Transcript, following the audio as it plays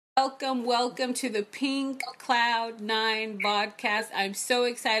Welcome to the Pink Cloud 9 podcast. I'm so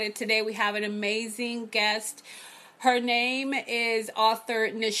excited today. We have an amazing guest. Her name is author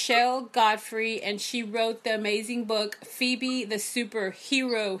Nichelle Godfrey, and she wrote the amazing book, Phoebe the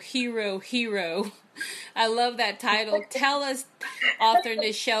Superhero, Hero. I love that title. Tell us, author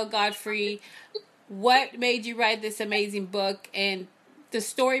Nichelle Godfrey, what made you write this amazing book and the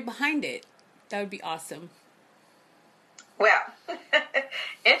story behind it. That would be awesome. Well,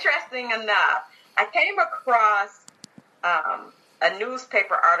 interesting enough, I came across a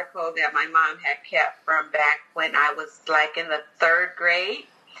newspaper article that my mom had kept from back when I was like in the third grade.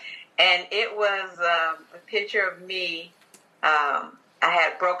 And it was a picture of me. I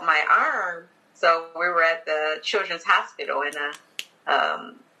had broke my arm. So we were at the Children's Hospital, and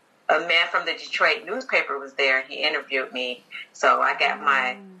a man from the Detroit newspaper was there. He interviewed me. So I got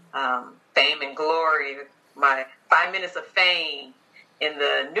my fame and glory, my 5 minutes of fame in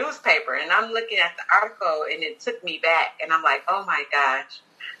the newspaper. And I'm looking at the article, and it took me back. And I'm like, oh my gosh,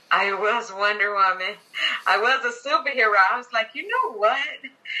 I was Wonder Woman. I was a superhero. I was like, you know what?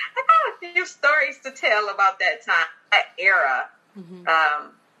 I got a few stories to tell about that time, that era. Mm-hmm.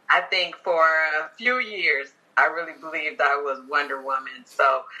 I think for a few years, I really believed I was Wonder Woman.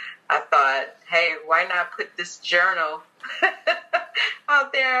 So I thought, hey, why not put this journal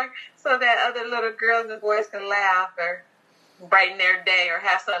out there so that other little girls and boys can laugh or brighten their day or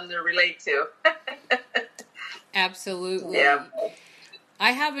have something to relate to. Absolutely. Yeah.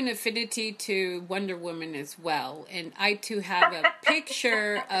 I have an affinity to Wonder Woman as well, and I too have a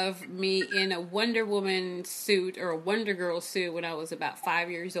picture of me in a Wonder Woman suit or a Wonder Girl suit when I was about 5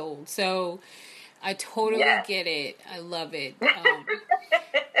 years old. So I totally get it. I love it.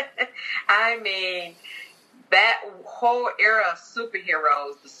 I mean, that whole era of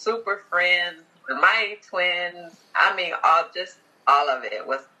superheroes, the Super Friends, the Mighty Twins, I mean, all of it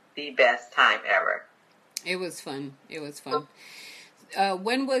was the best time ever. It was fun.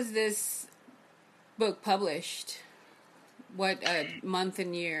 When was this book published? What month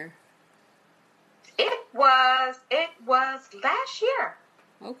and year? It was last year.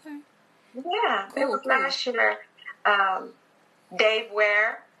 Okay. Yeah, cool, it was last year. Dave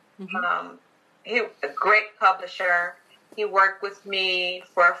Ware, he a great publisher. He worked with me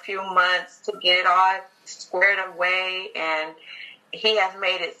for a few months to get it all squared away, and he has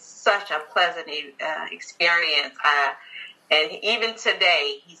made it such a pleasant experience. And even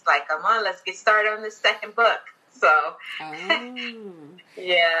today, he's like, come on, let's get started on the second book. So,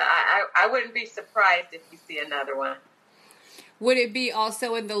 yeah, I wouldn't be surprised if you see another one. Would it be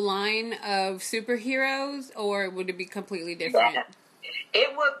also in the line of superheroes, or would it be completely different? Yeah.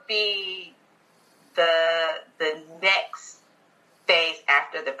 It would be the next phase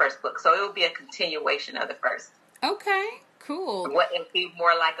after the first book. So it would be a continuation of the first. Okay, cool. It would be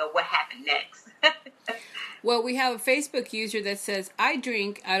more like a what happened next. Well, we have a Facebook user that says, I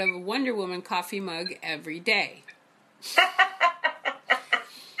drink out of a Wonder Woman coffee mug every day.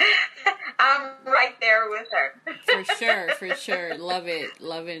 I'm right there with her. For sure. Love it.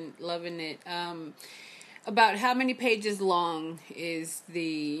 Loving it. About how many pages long is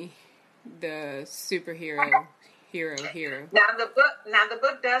the superhero hero? Now the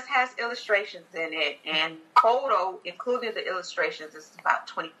book does has illustrations in it, and total, including the illustrations, is about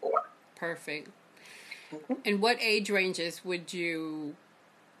 24. Perfect. And what age ranges would you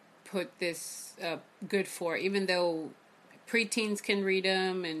put this good for? Even though preteens can read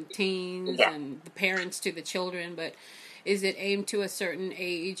them and teens and the parents to the children, but is it aimed to a certain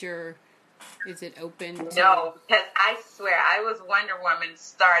age, or is it open to... No, because I swear I was Wonder Woman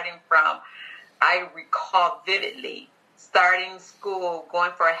starting from, I recall vividly, starting school,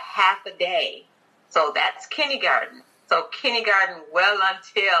 going for a half a day. So that's kindergarten. So kindergarten well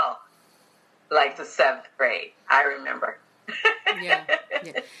until like the 7th grade, I remember. Yeah.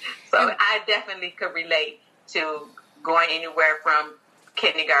 So I definitely could relate to going anywhere from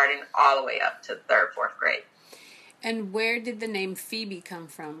kindergarten all the way up to 3rd, 4th grade. And where did the name Phoebe come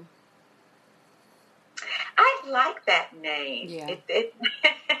from? I like that name. Yeah.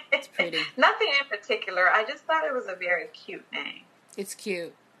 It's pretty. Nothing in particular. I just thought it was a very cute name. It's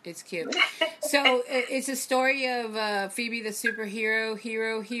cute. So it's a story of Phoebe the superhero,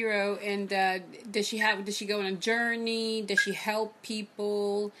 hero, and does she go on a journey? Does she help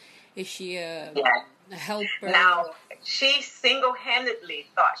people? Is she a helper? Now, she single-handedly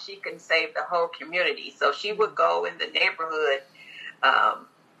thought she could save the whole community. So she would go in the neighborhood,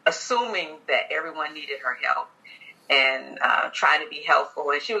 assuming that everyone needed her help, and trying to be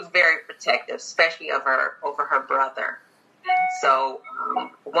helpful. And she was very protective, especially over her brother. So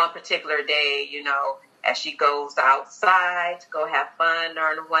one particular day, as she goes outside to go have fun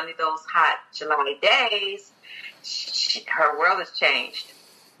on one of those hot July days, her world has changed.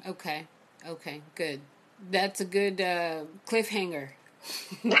 Okay, good. That's a good cliffhanger.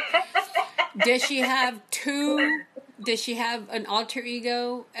 Does she have an alter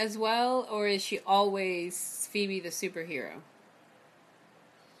ego as well, or is she always Phoebe the superhero?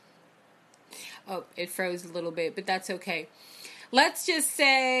 Oh, it froze a little bit, but that's okay. Let's just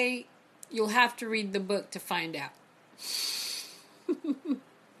say you'll have to read the book to find out.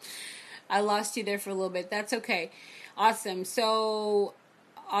 I lost you there for a little bit. That's okay. Awesome. So,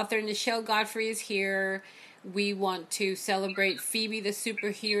 author Nichelle Godfrey is here. We want to celebrate Phoebe the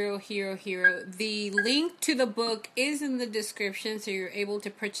superhero, hero. The link to the book is in the description, so you're able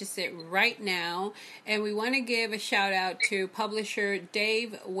to purchase it right now. And we want to give a shout out to publisher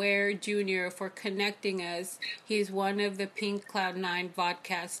Dave Ware Jr. for connecting us. He's one of the Pink Cloud 9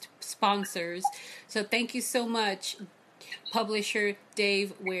 podcast sponsors. So thank you so much, publisher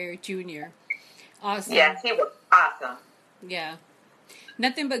Dave Ware Jr. Awesome. Yes, he was awesome. Yeah.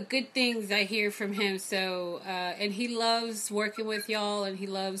 Nothing but good things I hear from him. So, and he loves working with y'all, and he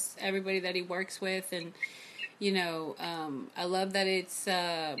loves everybody that he works with. And, I love that it's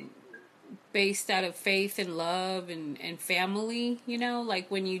based out of faith and love and family,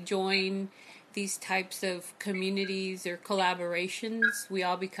 like when you join these types of communities or collaborations, we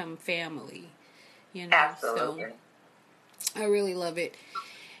all become family, Absolutely. So I really love it.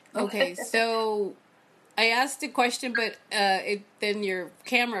 Okay, so I asked a question, but then your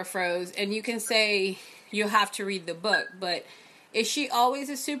camera froze, and you can say you'll have to read the book, but is she always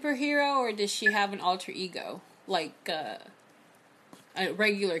a superhero, or does she have an alter ego, like a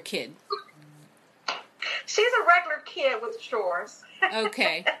regular kid? She's a regular kid with chores.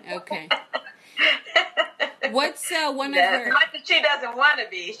 Okay. What's one of her... Not that she doesn't want to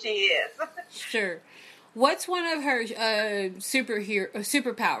be, she is. Sure. What's one of her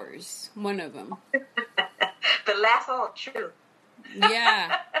superpowers? One of them. The lasso of truth.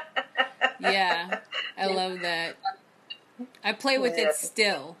 Yeah. I love that. I play with it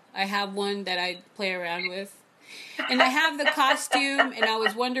still. I have one that I play around with. And I have the costume, and I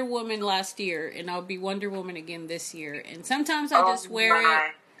was Wonder Woman last year, and I'll be Wonder Woman again this year. And sometimes I just wear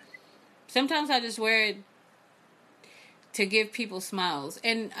it. Sometimes I just wear it to give people smiles.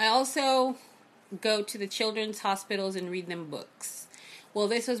 And I also go to the children's hospitals and read them books. Well,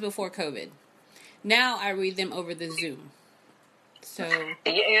 this was before COVID. Now I read them over the Zoom. So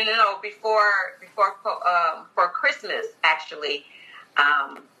for Christmas, actually,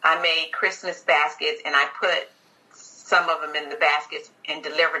 I made Christmas baskets, and I put some of them in the baskets and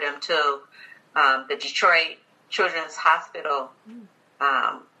delivered them to the Detroit Children's Hospital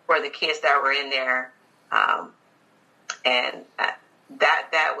for the kids that were in there, and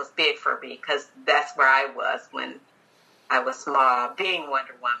that was big for me because that's where I was when I was small, being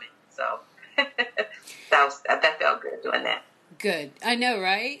Wonder Woman. So that felt good doing that. Good. I know,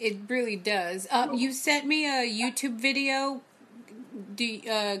 right? It really does. You sent me a YouTube video.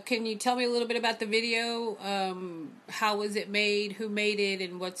 Can you tell me a little bit about the video? How was it made? Who made it?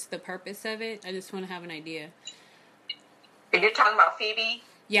 And what's the purpose of it? I just want to have an idea. You're talking about Phoebe?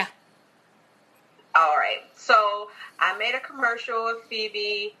 Yeah. All right. So I made a commercial with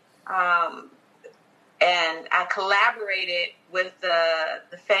Phoebe, and I collaborated with the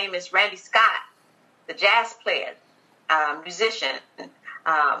famous Randy Scott, the jazz player, musician.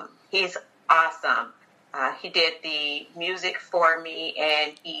 He's awesome. He did the music for me,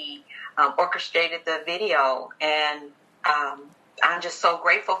 and he orchestrated the video, and I'm just so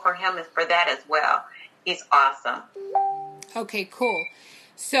grateful for him and for that as well. He's awesome. Okay, cool.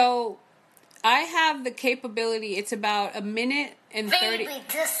 So I have the capability. It's about a minute and 30. Baby,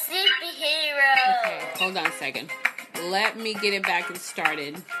 the superhero. Okay, hold on a second. Let me get it back and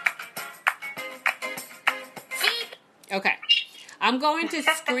started. Okay. I'm going to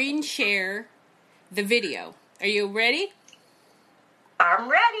screen share the video. Are you ready? I'm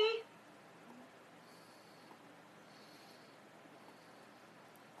ready.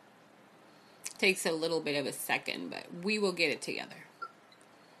 Takes a little bit of a second, but we will get it together.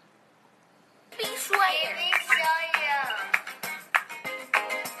 Be Slayer.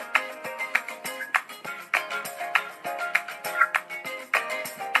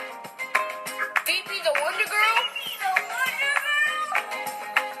 Phoebe the Wonder Girl? The Wonder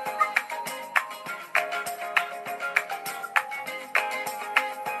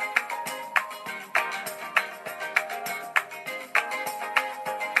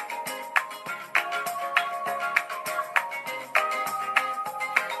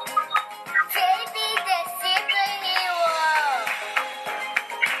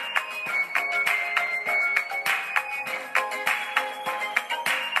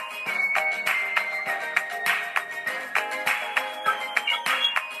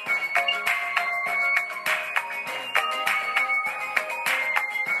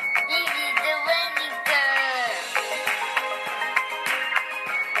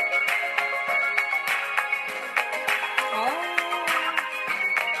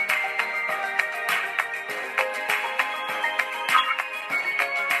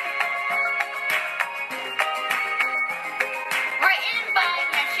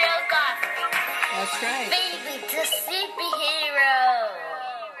That's right. Baby the superhero.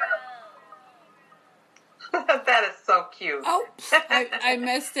 That is so cute. Oh, I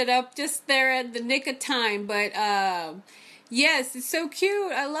messed it up just there at the nick of time. But yes, it's so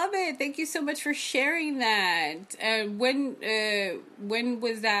cute. I love it. Thank you so much for sharing that. When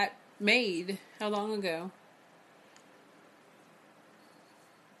was that made? How long ago?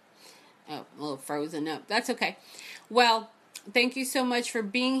 Oh, a little frozen up. That's okay. Well, thank you so much for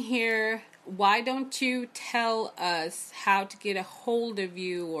being here. Why don't you tell us how to get a hold of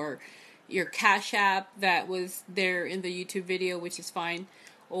you, or your Cash App that was there in the YouTube video, which is fine,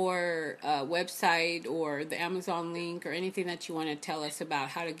 or website, or the Amazon link, or anything that you want to tell us about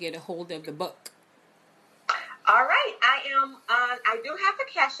how to get a hold of the book? All right. I do have a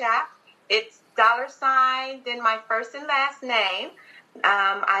Cash App. It's $, then my first and last name.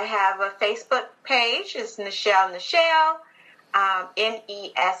 I have a Facebook page. It's Neshele, Neshele.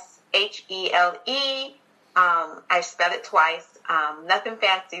 I spell it twice. Nothing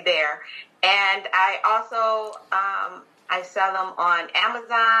fancy there. And I also, I sell them on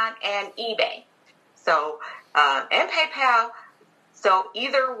Amazon and eBay. So, and PayPal. So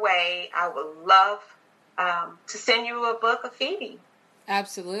either way, I would love to send you a book of Phoebe.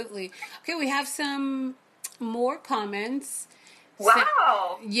 Absolutely. Okay, we have some more comments.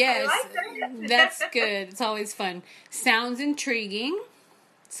 Wow. Yes, I like that. that's good. It's always fun. Sounds intriguing.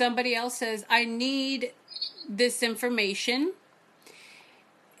 Somebody else says, I need this information,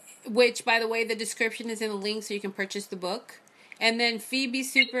 which, by the way, the description is in the link so you can purchase the book. And then Phoebe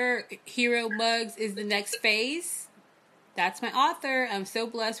Superhero Mugs is the next phase. That's my author. I'm so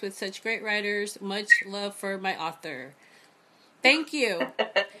blessed with such great writers. Much love for my author. Thank you.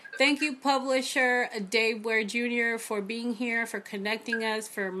 Thank you, publisher Dave Ware Jr., for being here, for connecting us,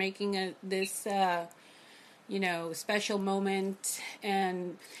 for making this special moment.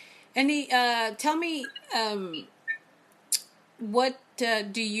 And tell me, what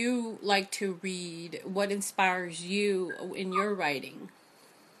do you like to read? What inspires you in your writing?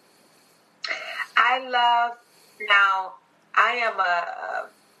 I am a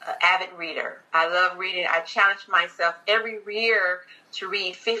avid reader. I love reading. I challenge myself every year to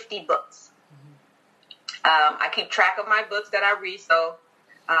read 50 books. I keep track of my books that I read, so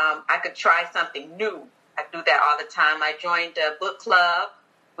I could try something new. I do that all the time. I joined a book club.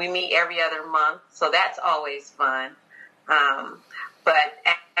 We meet every other month, so that's always fun. But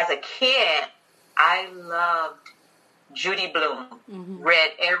as a kid, I loved Judy Blume. Mm-hmm.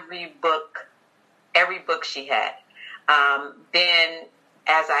 Read every book she had. Then,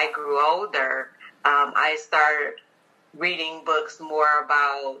 as I grew older, I started reading books more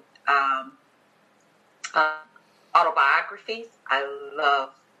about autobiographies. I love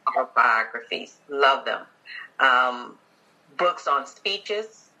autobiographies. Love them. Books on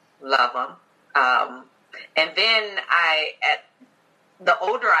speeches. Love them. And then the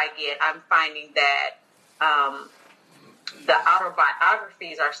older I get, I'm finding that the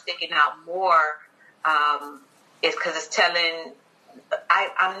autobiographies are sticking out more. Is because it's telling.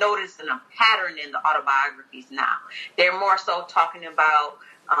 I'm noticing a pattern in the autobiographies now. They're more so talking about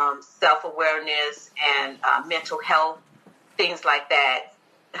self-awareness and mental health, things like that,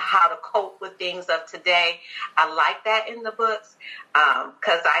 how to cope with things of today. I like that in the books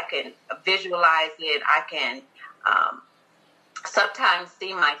because I can visualize it. I can sometimes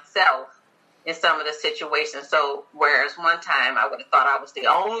see myself in some of the situations. So whereas one time I would have thought I was the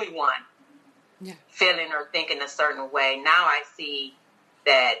only one feeling or thinking a certain way, now I see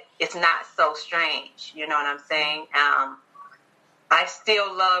that it's not so strange. You know what I'm saying? I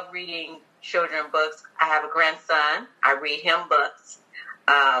still love reading children books. I have a grandson. I read him books.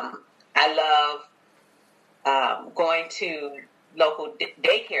 I love going to local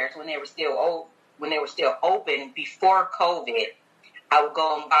daycares when they were still open before COVID. I would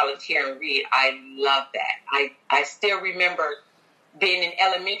go and volunteer and read. I love that. I still remember being in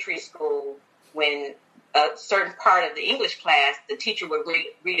elementary school when a certain part of the English class, the teacher would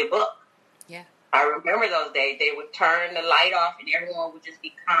read a book. Yeah. I remember those days. They would turn the light off and everyone would just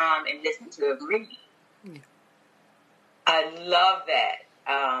be calm and listen to him read. Yeah. I love that.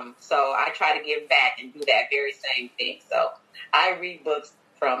 So I try to give back and do that very same thing. So I read books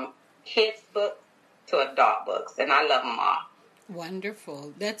from kids' books to adult books, and I love them all.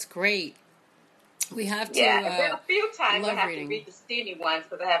 Wonderful. That's great. We have to. Yeah, there are a few times I have to read the steamy ones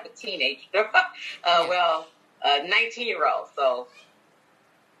because I have a teenager. 19-year-old. So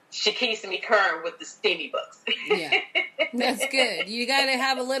she keeps me current with the steamy books. Yeah, that's good. You got to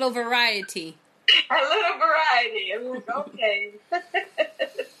have a little variety. A little variety. Okay.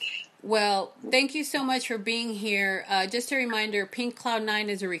 Well, thank you so much for being here. Just a reminder, Pink Cloud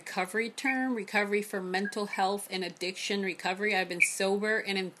 9 is a recovery term, recovery for mental health and addiction recovery. I've been sober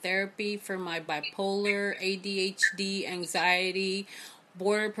and in therapy for my bipolar, ADHD, anxiety,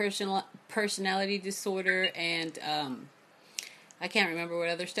 personality disorder, and I can't remember what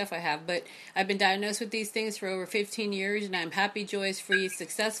other stuff I have, but I've been diagnosed with these things for over 15 years, and I'm happy, joyous, free,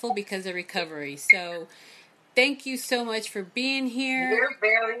 successful because of recovery. So thank you so much for being here. You're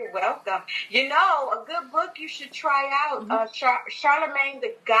very welcome. You know, a good book you should try out. Charlemagne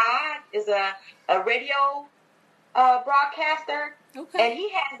the God is a radio broadcaster, and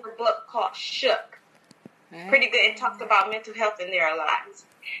he has a book called Shook. Pretty good. It talks about mental health in there a lot.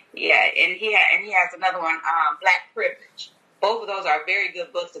 Yeah, and he has another one, Black Privilege. Both of those are very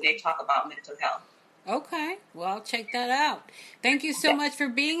good books, and they talk about mental health. Okay, well, I'll check that out. Thank you so much for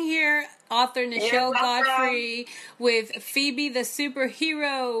being here, author Nichelle Godfrey, with Phoebe the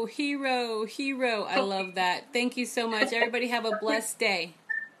Superhero, hero. I love that. Thank you so much. Everybody have a blessed day.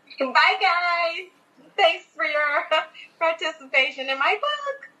 Bye, guys. Thanks for your participation in my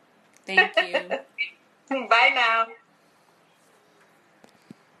book. Thank you. Bye now.